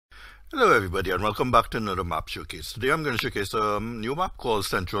Hello everybody and welcome back to another map showcase. Today I'm going to showcase a new map called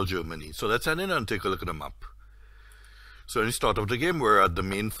Central Germany. So let's head in and take a look at the map. So when you start off the game, we're at the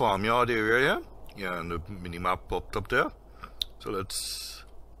main farmyard area here. Yeah, and the mini map popped up there. So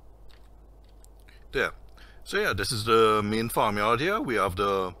there. So yeah, this is the main farmyard here. We have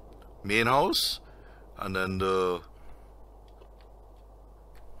the main house and then the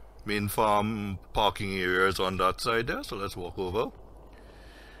main farm parking areas on that side there. So let's walk over.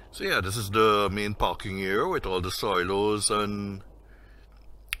 So yeah, this is the main parking area with all the silos and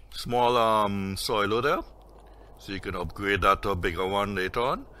small silo there. So you can upgrade that to a bigger one later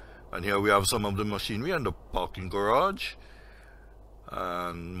on. And here we have some of the machinery and the parking garage.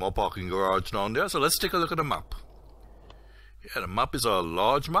 And more parking garage down there. So let's take a look at the map. Yeah, the map is a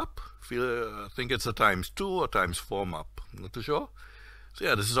large map. I think it's a ×2 or ×4 map. I'm not too sure. So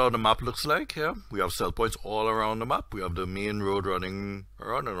yeah, this is how the map looks like here. We have cell points all around the map. We have the main road running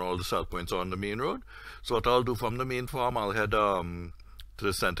around and all the cell points on the main road. So what I'll do from the main farm, I'll head to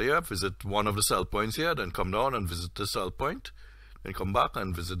the center here, visit one of the cell points here, then come down and visit the cell point. Then come back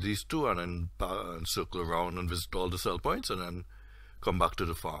and visit these two and then circle around and visit all the cell points and then come back to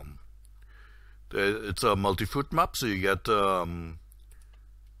the farm. It's a multi-fruit map, so you get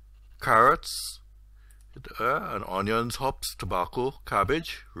carrots, and onions, hops, tobacco,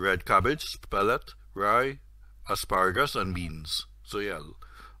 cabbage, red cabbage, spellet, rye, asparagus, and beans. So yeah,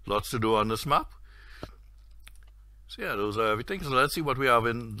 lots to do on this map. So yeah, those are everything. So let's see what we have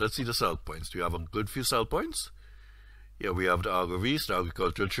let's see the sell points. We have a good few sell points. Yeah, we have the Agrivis, the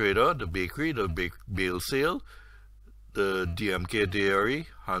agricultural trader, the bakery, the bale sale, the DMK dairy,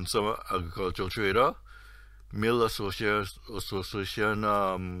 handsome agricultural trader, mill association,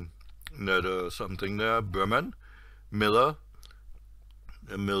 something there, Bremen, Miller,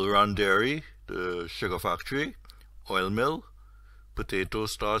 the mill run dairy, the sugar factory, oil mill, potato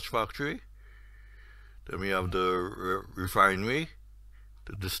starch factory. Then we have the refinery,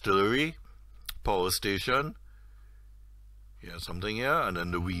 the distillery, power station, yeah, something here, and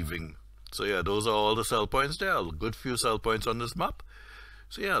then the weaving. So yeah, those are all the sell points there. A good few sell points on this map.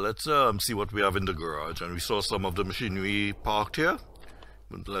 So yeah, let's see what we have in the garage. And we saw some of the machinery parked here.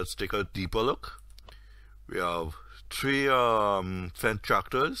 Let's take a deeper look. We have 3 Fendt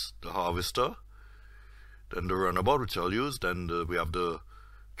tractors, the harvester, then the runabout, which I'll use, then we have the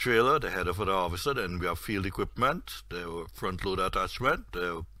trailer, the header for the harvester, then we have field equipment, the front loader attachment,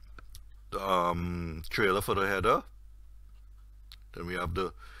 the trailer for the header, then we have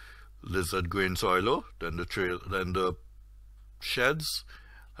the lizard grain silo, then the sheds,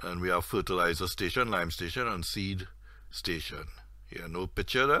 and we have fertilizer station, lime station, and seed station. Yeah, no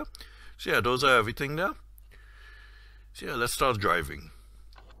picture there. So yeah, those are everything there. So yeah, let's start driving.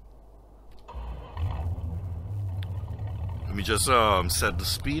 Let me just set the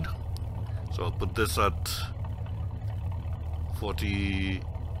speed. So I'll put this at 40,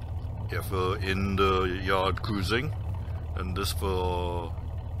 yeah, for in the yard cruising, and this for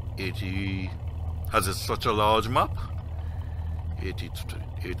 80. Has it such a large map?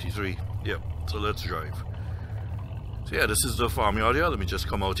 83. Yeah. So let's drive. So yeah, this is the farmyard here. Let me just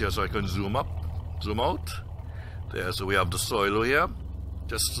come out here so I can zoom out. There, so we have the silo here.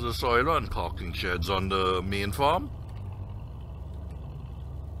 Just the silo and parking sheds on the main farm.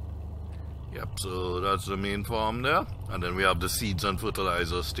 Yep, so that's the main farm there. And then we have the seeds and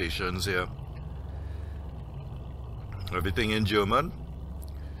fertilizer stations here. Everything in German.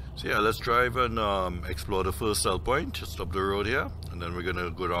 So yeah, let's drive and explore the first sell point just up the road here. And then we're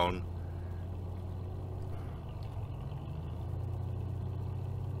gonna go down.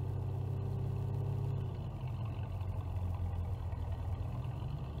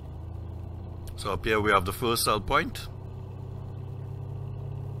 So up here we have the first sell point.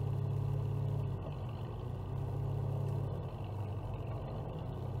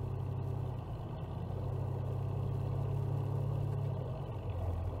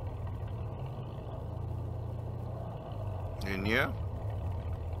 In here.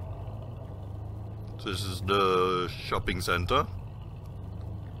 So this is the shopping center.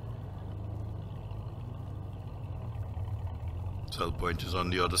 Sell point is on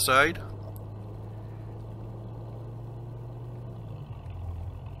the other side.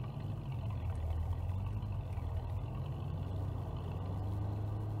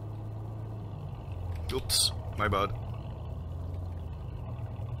 Oops, my bad.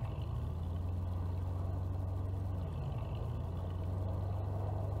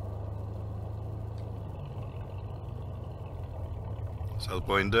 Sell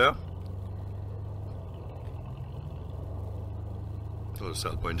point there. So the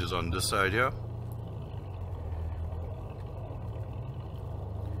sell point is on this side here.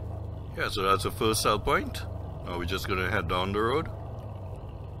 Yeah, so that's the first sell point. Now we're just gonna head down the road.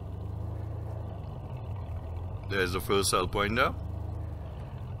 There's the first sell point there.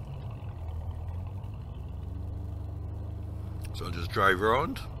 So I'll just drive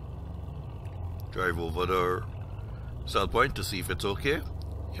around, drive over the sell point to see if it's okay.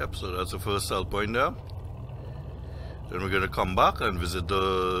 Yep, so that's the first sell point there. Then we're gonna come back and visit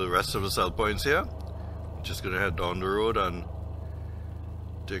the rest of the sell points here. Just gonna head down the road and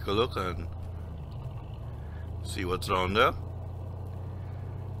take a look and see what's down there.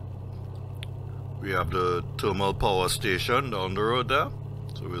 We have the thermal power station down the road there,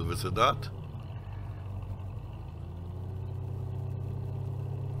 so we'll visit that.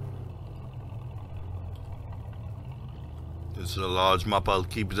 This is a large map. I'll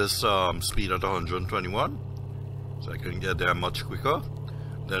keep this speed at 121 so I can get there much quicker.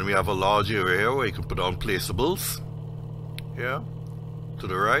 Then we have a large area here where you can put down placeables. Here to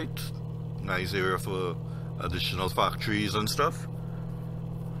the right, nice area for additional factories and stuff.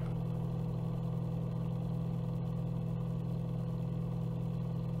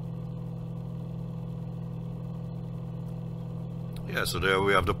 Yeah, so there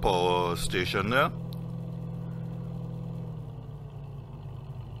we have the power station there.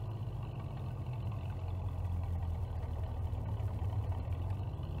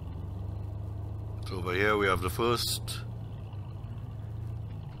 So over here we have the first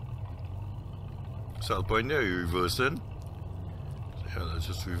sell point there. You reverse in. So yeah, let's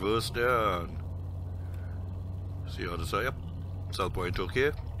just reverse there and see how this is. Yep, sell point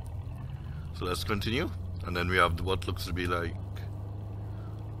okay. So let's continue. And then we have what looks to be like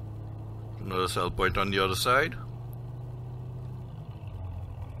another sell point on the other side.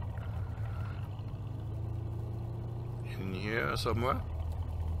 In here somewhere.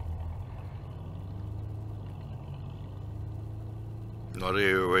 Another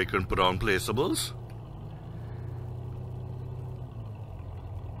area where you can put on placeables.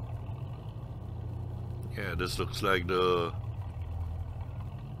 Yeah, this looks like the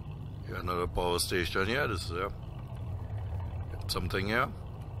another power station here. This is something here.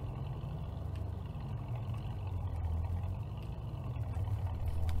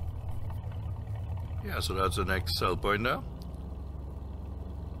 Yeah, so that's the next sell point now.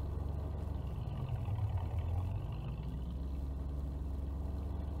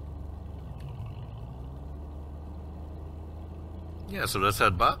 Yeah, so let's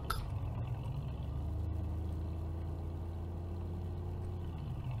head back.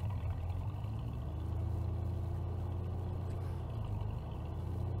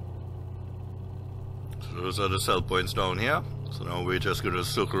 So those are the sell points down here. So now we're just going to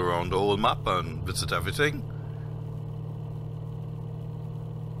circle around the whole map and visit everything.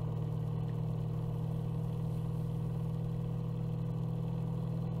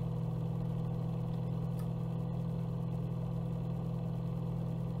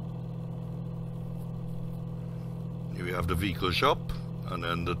 Here we have the vehicle shop and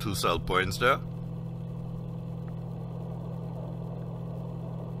then the two sell points there.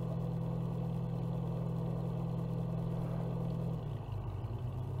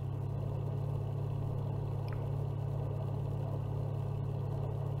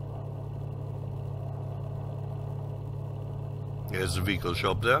 Here's the vehicle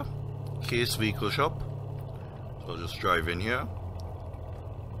shop there, Case Vehicle Shop. So I'll just drive in here.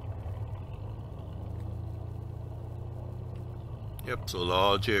 Yep, so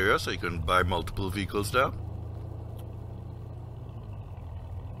large area, so you can buy multiple vehicles there.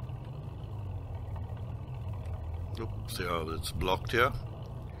 Oops, see how it's blocked here.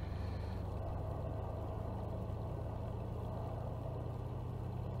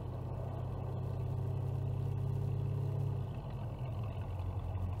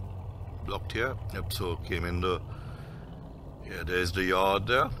 Blocked here. Yep, so came in the, yeah, there's the yard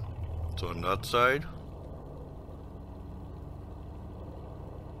there. So on that side.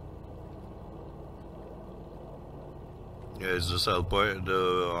 Here's the sell point,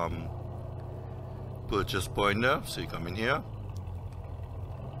 the purchase point there. So you come in here.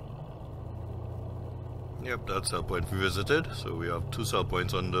 Yep, that's sell point we visited. So we have two sell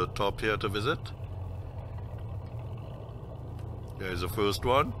points on the top here to visit. There's the first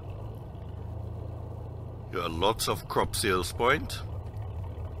one. You have lots of crop sales point.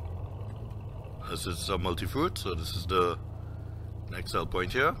 This is a multi-fruit, so this is the next sell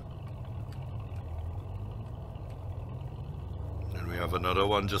point here. And we have another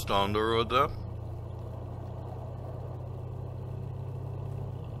one just down the road there.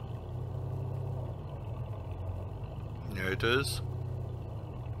 There it is.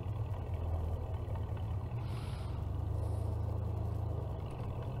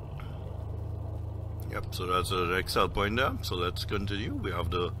 Yep, so that's the next sell point there. So let's continue. We have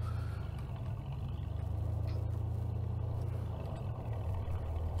the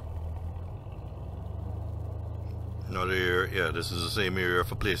another area. Yeah, this is the same area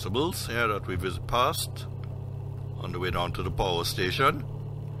for placeables, yeah, that we passed on the way down to the power station.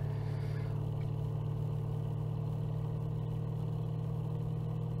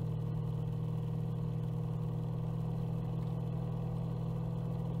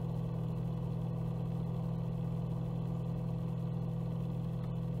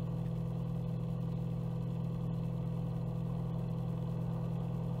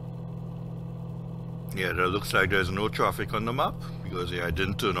 Yeah, that looks like there's no traffic on the map because yeah, I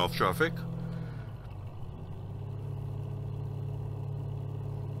didn't turn off traffic.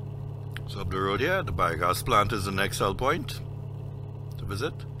 So up the road here, the biogas plant is the next sell point to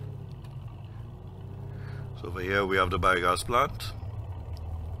visit. So over here we have the biogas plant.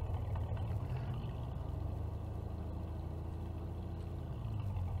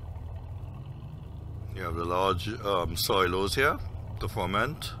 You have the large silos here to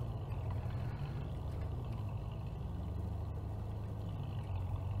ferment.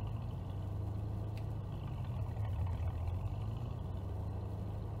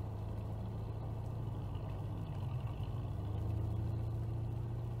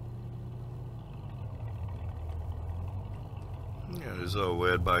 Yeah, this is a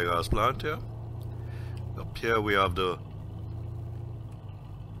weird biogas plant here. Up here we have the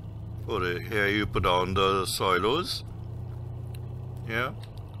here you put down the silos. Yeah.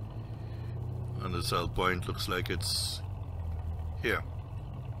 And the sell point looks like it's here.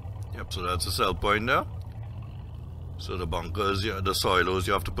 Yep, so that's the sell point there. So the bunkers, yeah, the silos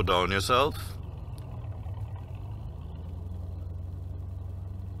you have to put down yourself.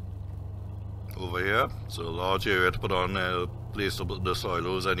 Over here, so a large area to put on place to put the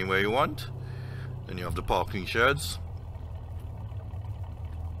silos anywhere you want. Then you have the parking sheds.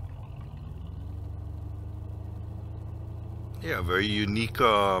 Yeah, very unique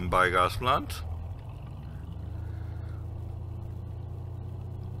biogas plant.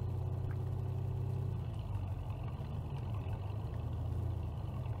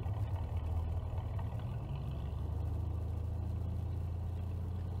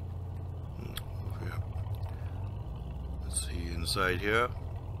 Let's see inside here.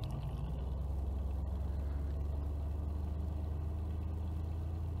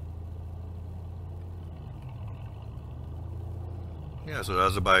 Yeah, so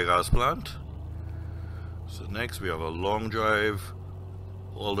that's the biogas plant. So next we have a long drive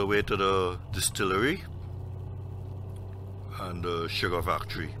all the way to the distillery and the sugar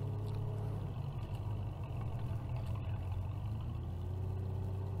factory.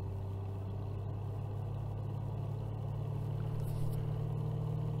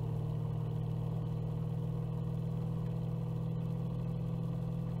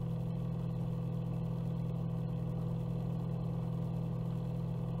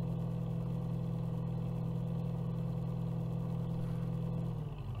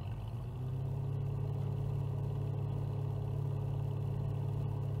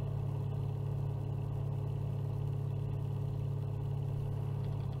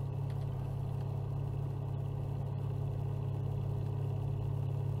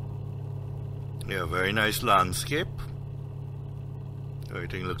 Yeah, very nice landscape.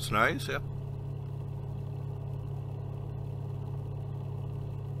 Everything looks nice, yeah.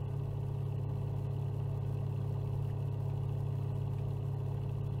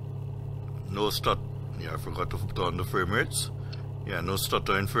 No stutter. Yeah, I forgot to put on the frame rates. Yeah, no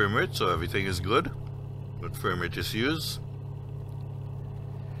stutter in frame rate, so everything is good. Good frame rate is used.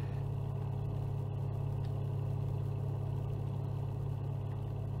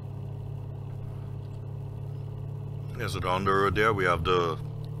 Yeah, so down the road there we have the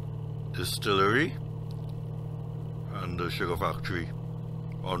distillery and the sugar factory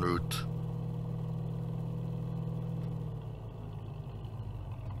en route.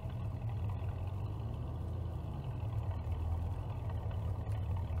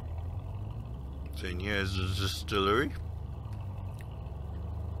 So in here is the distillery.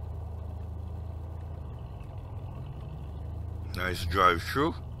 Nice drive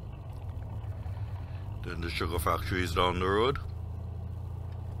through. Then the sugar factory is down the road.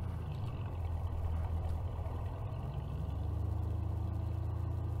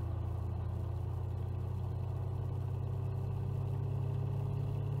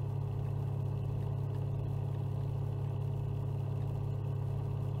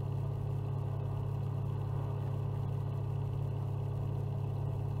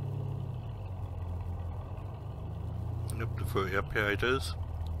 Yep, here it is.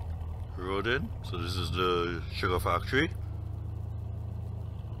 road in. So this is the sugar factory.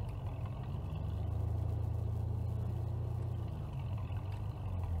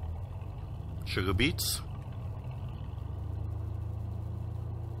 Sugar beets.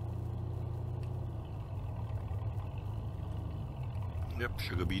 Yep,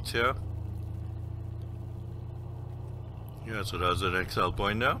 sugar beets here. Yeah, so that's the next sell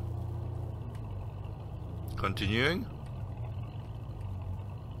point now. Continuing.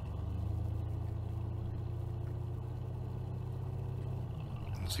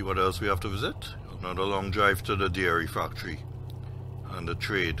 Let's see what else we have to visit. Another long drive to the dairy factory and the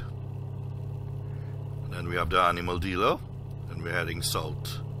trade. And then we have the animal dealer, and we're heading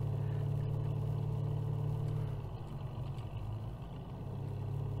south.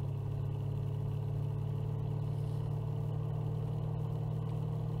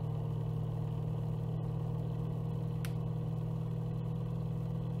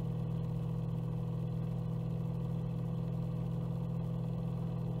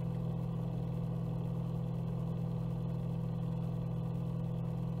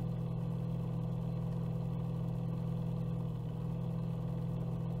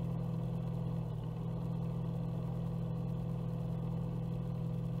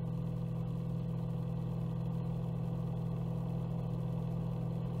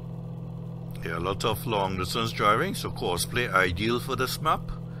 Yeah, lots of long distance driving, so cosplay ideal for this map.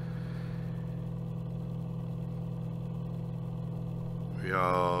 We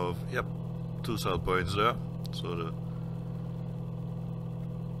have, yep, 2 sell points there. So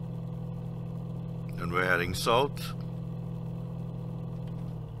and we're heading south.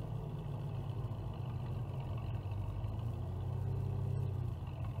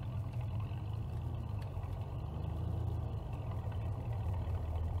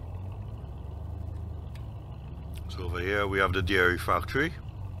 So over here we have the dairy factory.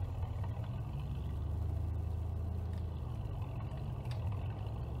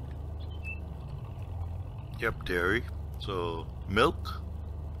 Yep, dairy. So milk.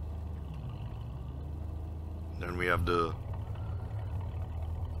 Then we have the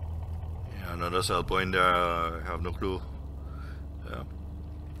another sell point there. I have no clue.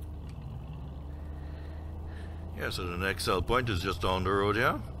 Yeah, so the next sell point is just down the road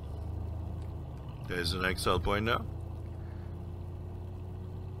here. There's the next sell point now.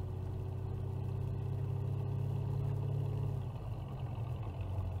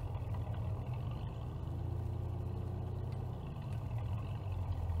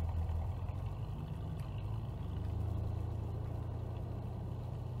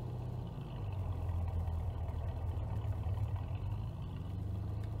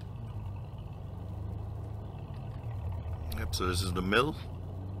 Yep, so this is the mill.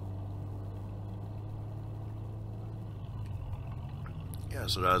 Yeah,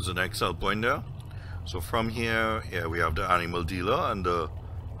 so that's the next sell point there. So from here, yeah, we have the animal dealer and the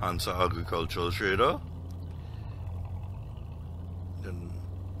answer agricultural trader. Then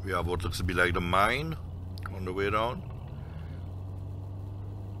we have what looks to be like the mine on the way down.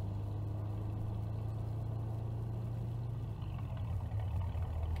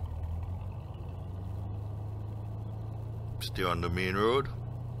 Stay on the main road.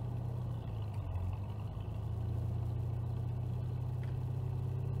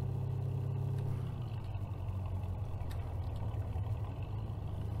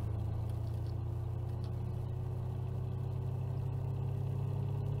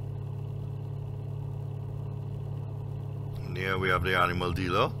 And here we have the animal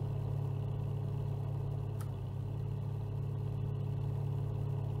dealer.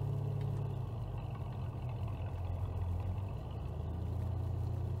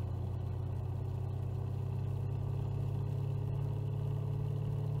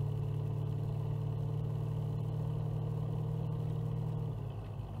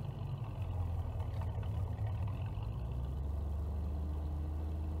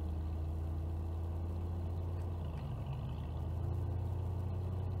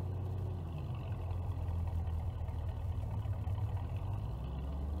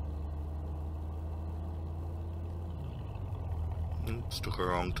 Took a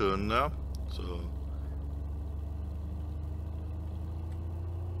wrong turn now, so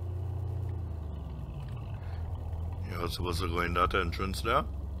you're supposed to go in that entrance there.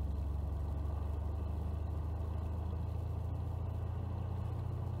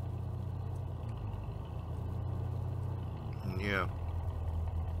 And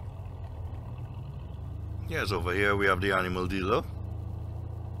yes, over here we have the animal dealer.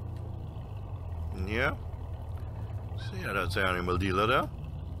 And so yeah, that's the animal dealer there.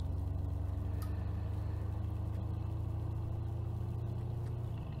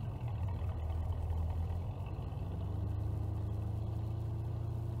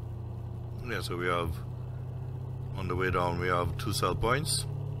 Yeah, so we have, on the way down, we have 2 sell points.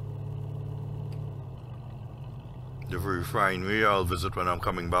 The refinery I'll visit when I'm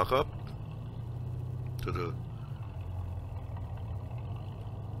coming back up to the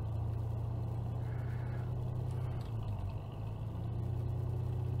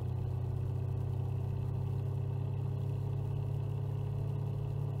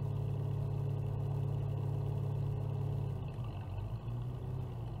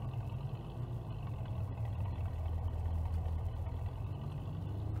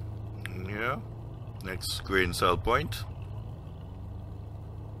next grain sell point.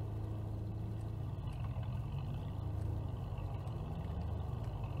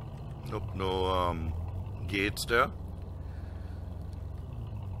 Nope, no gates there.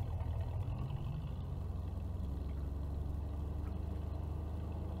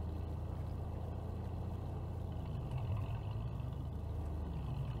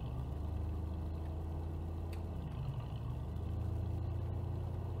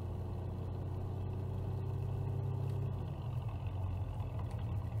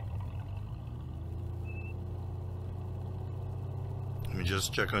 Let me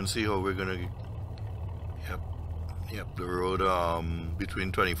just check and see how we're gonna. Yep, the road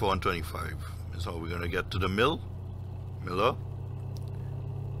between 24 and 25 is how we're gonna get to the miller.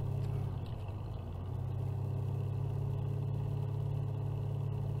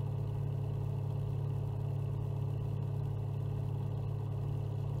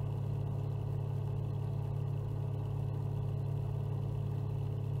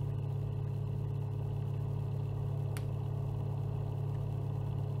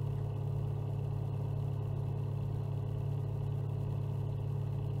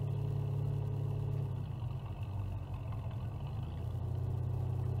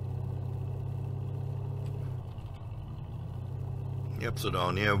 Yep, so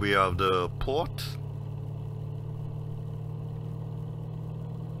down here we have the port.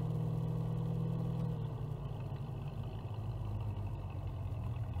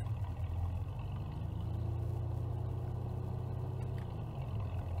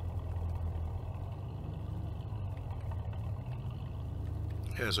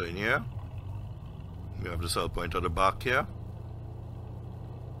 Yeah, so in here we have the sell point at the back here.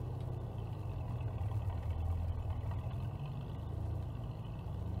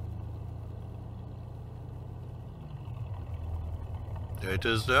 There it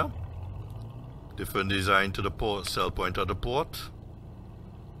is there. Different design to the port, sell point at the port.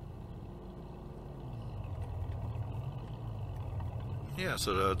 Yeah,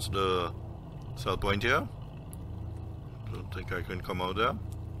 so that's the sell point here. Don't think I can come out there.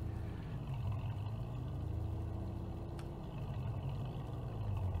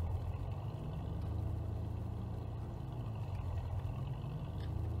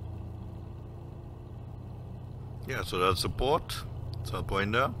 Yeah, so that's the port. Sell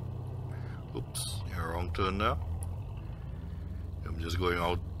point there. Oops, yeah, wrong turn there. I'm just going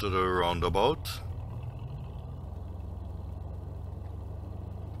out to the roundabout.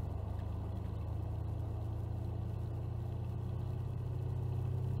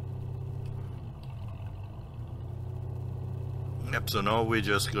 Yep, so now we're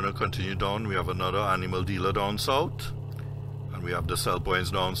just gonna continue down. We have another animal dealer down south, and we have the sell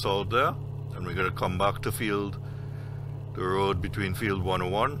points down south there, and we're gonna come back to the road between field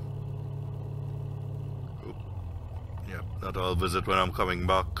 101. Yep, that I'll visit when I'm coming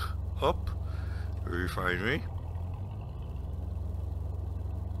back up the refinery.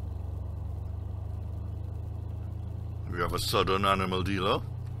 We have a southern animal dealer.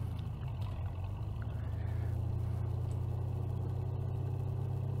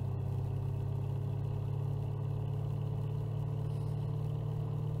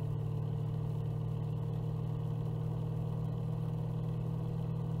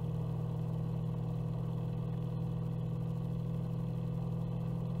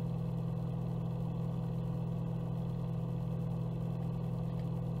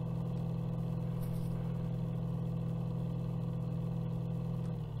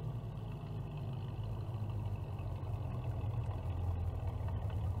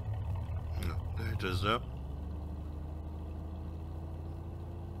 There it is there.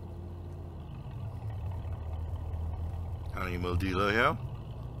 Animal dealer here.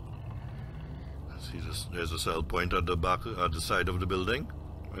 See this, there's a sell point at the back, at the side of the building,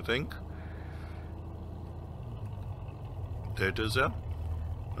 I think. There it is there.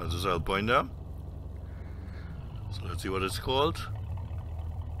 There's a sell point there. So let's see what it's called.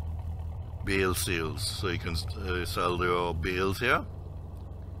 Bale sales. So you can sell your bales here.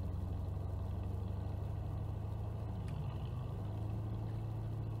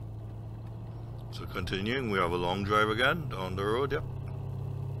 So continuing, we have a long drive again down the road, yep.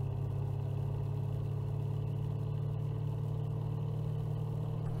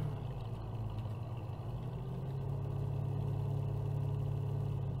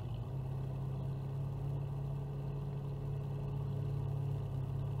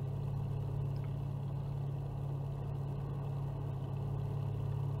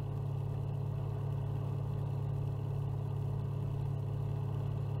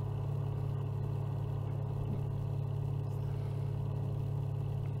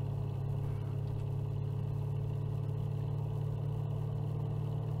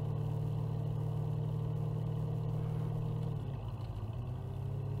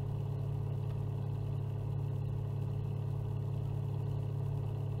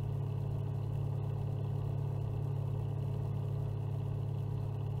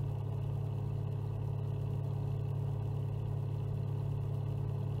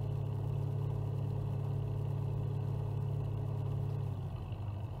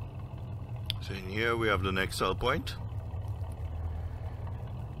 So in here we have the next sell point.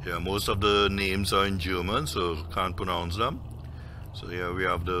 Yeah, most of the names are in German, so can't pronounce them. So here we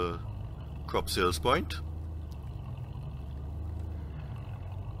have the crop sales point.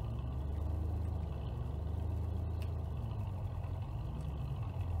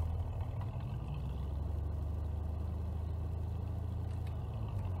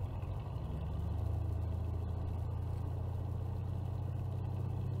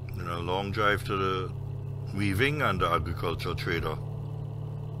 And a long drive to the weaving and the agricultural trader.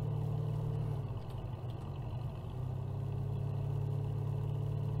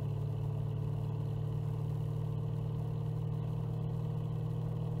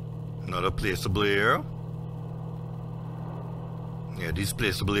 Another placeable area. Yeah, these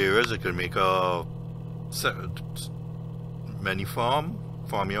placeable areas, you can make a many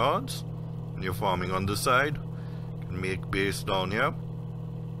farmyards. When you're farming on this side, you can make base down here.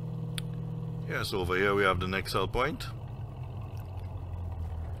 Yeah, so over here we have the next sell point.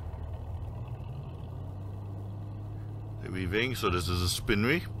 The weaving, so this is a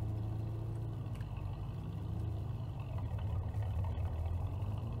spinnery.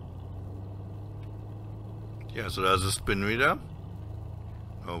 Yeah, so there's a spinnery there.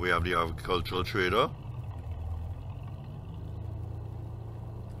 We have the agricultural trader.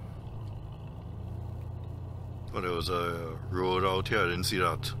 Oh, there was a road out here, I didn't see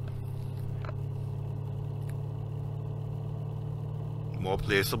that. More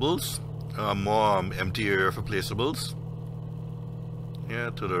placeables, more empty area for placeables. Yeah,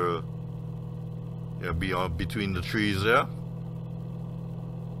 to the, yeah, beyond, between the trees there.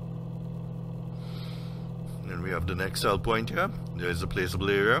 And we have the next sell point here. There's a placeable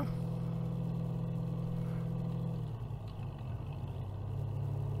area.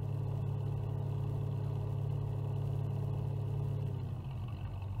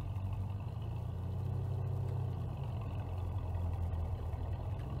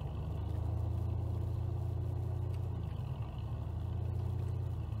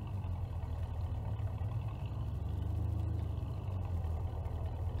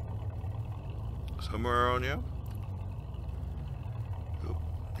 Somewhere around here. Oh,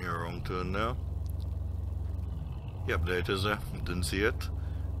 you're wrong turn now. Yep, there it is there. Didn't see it.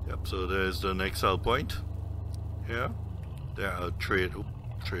 Yep, so there's the next sell point. Yeah. There are trader,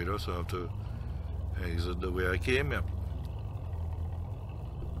 so I have to exit the way I came. Yep.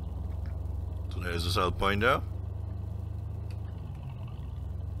 So there's the sell point there.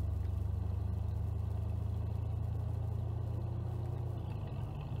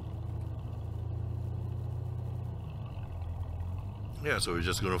 Yeah, so we're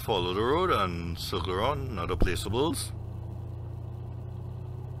just going to follow the road and circle around other placeables.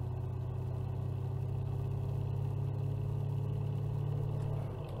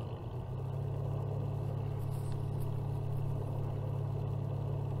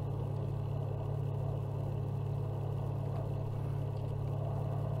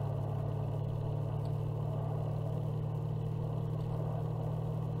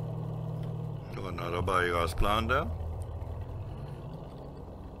 Another biogas plant there.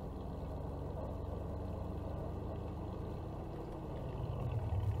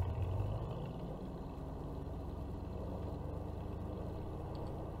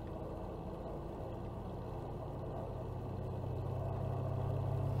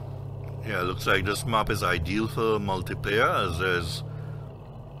 Yeah, it looks like this map is ideal for multiplayer, as there's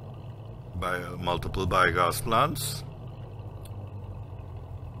multiple biogas plants.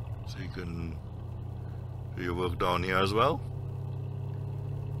 So you can do your work down here as well.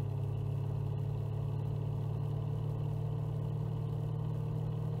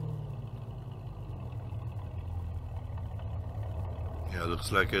 Yeah,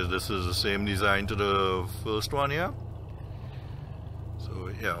 looks like this is the same design to the first one here. So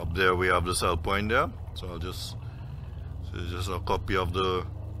yeah, up there we have the cell point there. So I'll just, so it's just a copy of the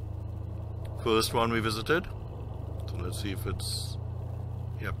first one we visited. So let's see if it's,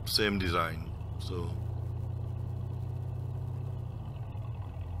 yep, same design. So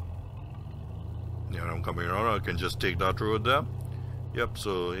yeah, I'm coming around, I can just take that road there. Yep,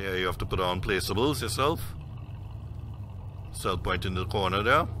 so yeah, you have to put on placeables yourself. Cell point in the corner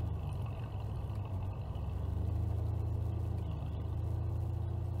there.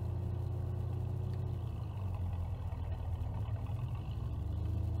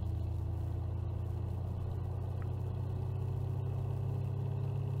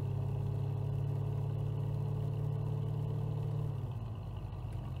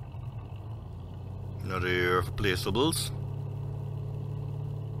 Another area of placeables.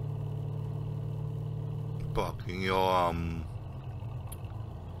 Parking your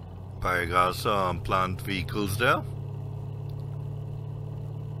biogas plant vehicles there.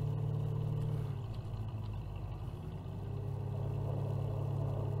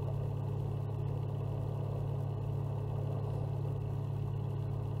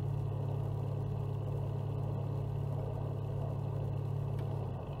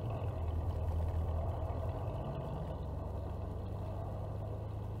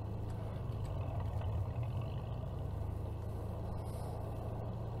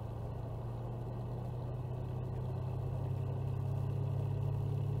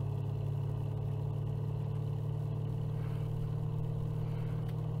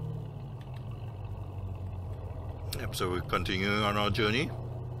 Yep, so we're continuing on our journey.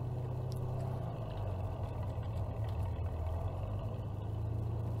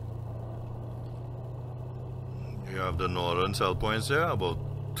 You have the northern cell points there, about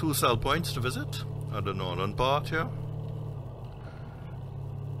 2 cell points to visit at the northern part here.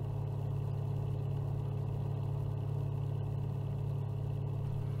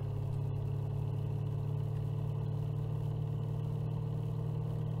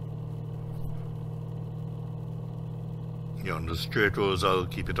 Yeah, on the straight roads I'll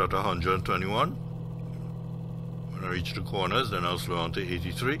keep it at 121. When I reach the corners, then I'll slow down to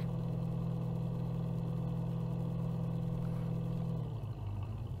 83.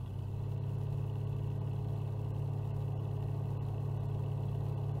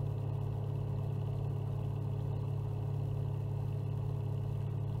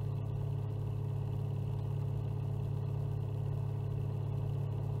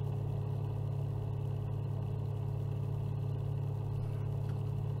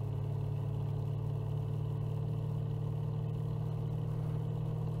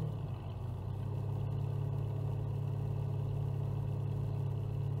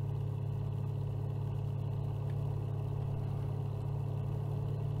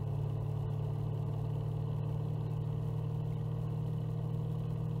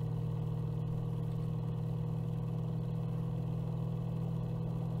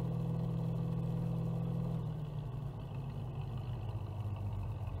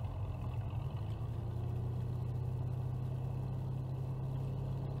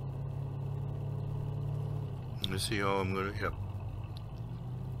 Let's see how I'm gonna, yep.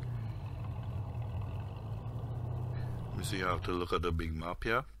 Let me see, I have to look at the big map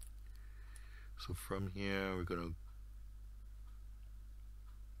here. So from here we're gonna,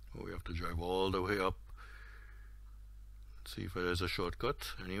 oh, we have to drive all the way up. Let's see if there's a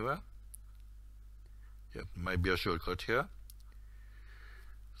shortcut anywhere. Yep, might be a shortcut here.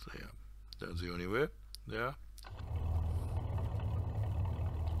 So yeah, that's the only way there.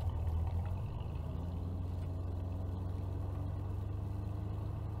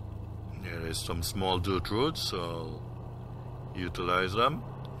 Yeah, there's some small dirt roads, so I'll utilize them.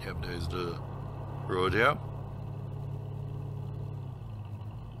 Yep, there's the road here.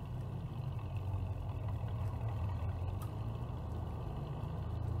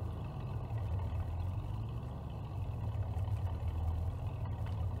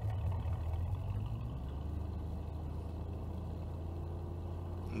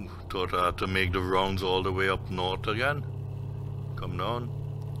 Thought I had to make the rounds all the way up north again. Come down.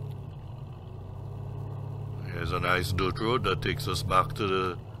 Here's a nice dirt road that takes us back to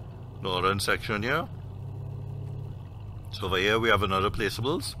the northern section here. So over here we have another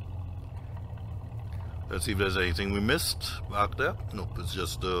placeables. Let's see if there's anything we missed back there. Nope, it's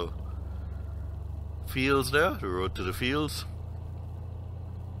just the fields there, the road to the fields.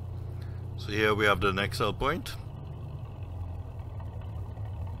 So here we have the next cell point.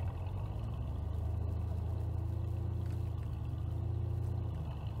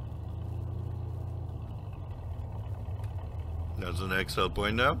 That's the next sell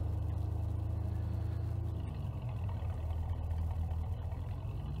point now.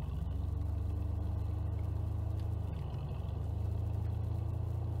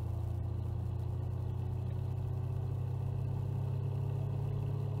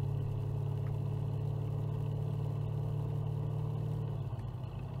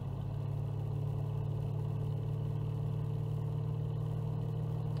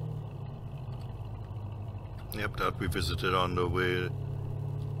 Yep, that we visited on the way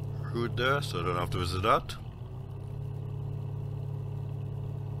route there, so I don't have to visit that.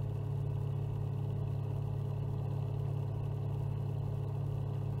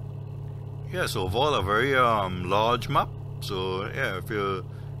 Yeah, so overall a very large map. So yeah, if you're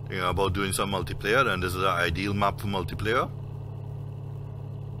thinking about doing some multiplayer, then this is an ideal map for multiplayer.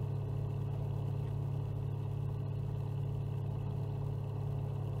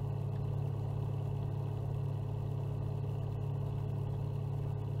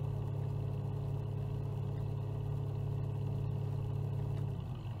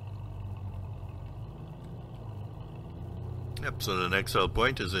 Yep, so the next sell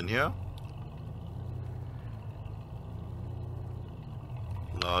point is in here.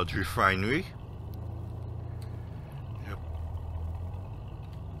 Large refinery. Yep.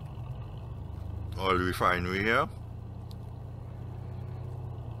 Oil refinery here.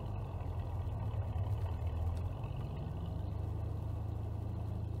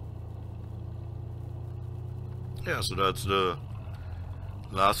 Yeah, so that's the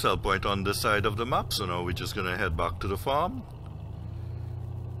last sell point on this side of the map. So now we're just gonna head back to the farm.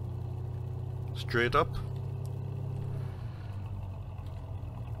 Straight up.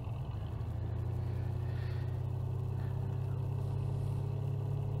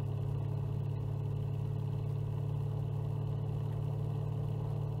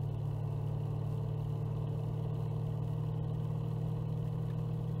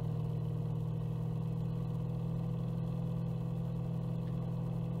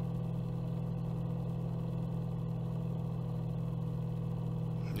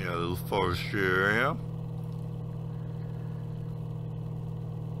 Yeah, a little forestry area.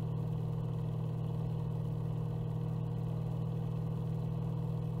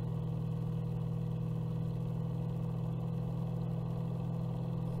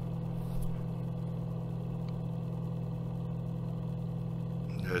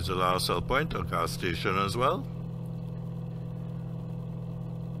 There's a last sell point, a gas station as well.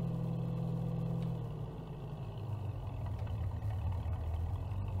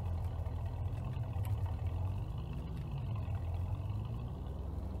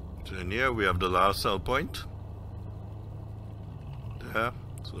 So in here we have the last sell point. There.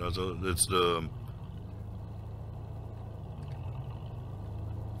 So that's the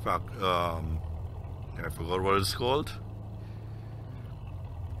fact. I forgot what it's called.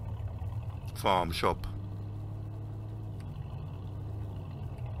 Farm shop.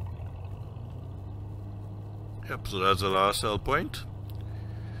 Yep, so that's the last sell point.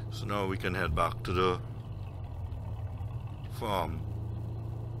 So now we can head back to the farm.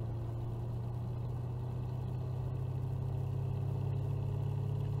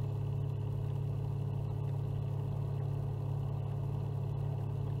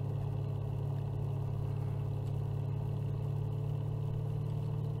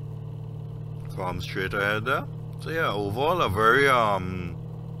 Farm straight ahead there. So yeah, overall a very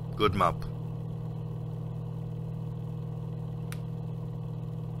good map.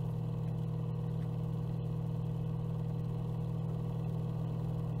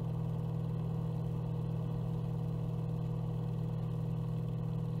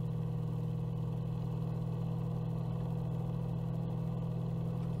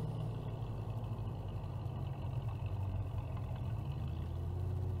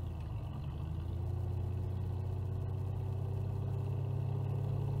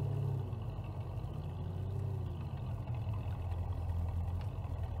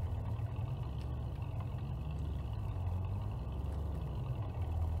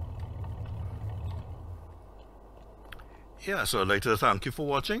 Yeah, so I'd like to thank you for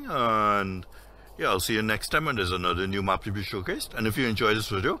watching, and yeah, I'll see you next time when there's another new map to be showcased. And if you enjoyed this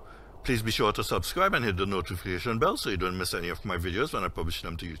video, please be sure to subscribe and hit the notification bell so you don't miss any of my videos when I publish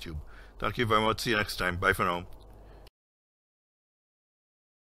them to YouTube. Thank you very much. See you next time. Bye for now.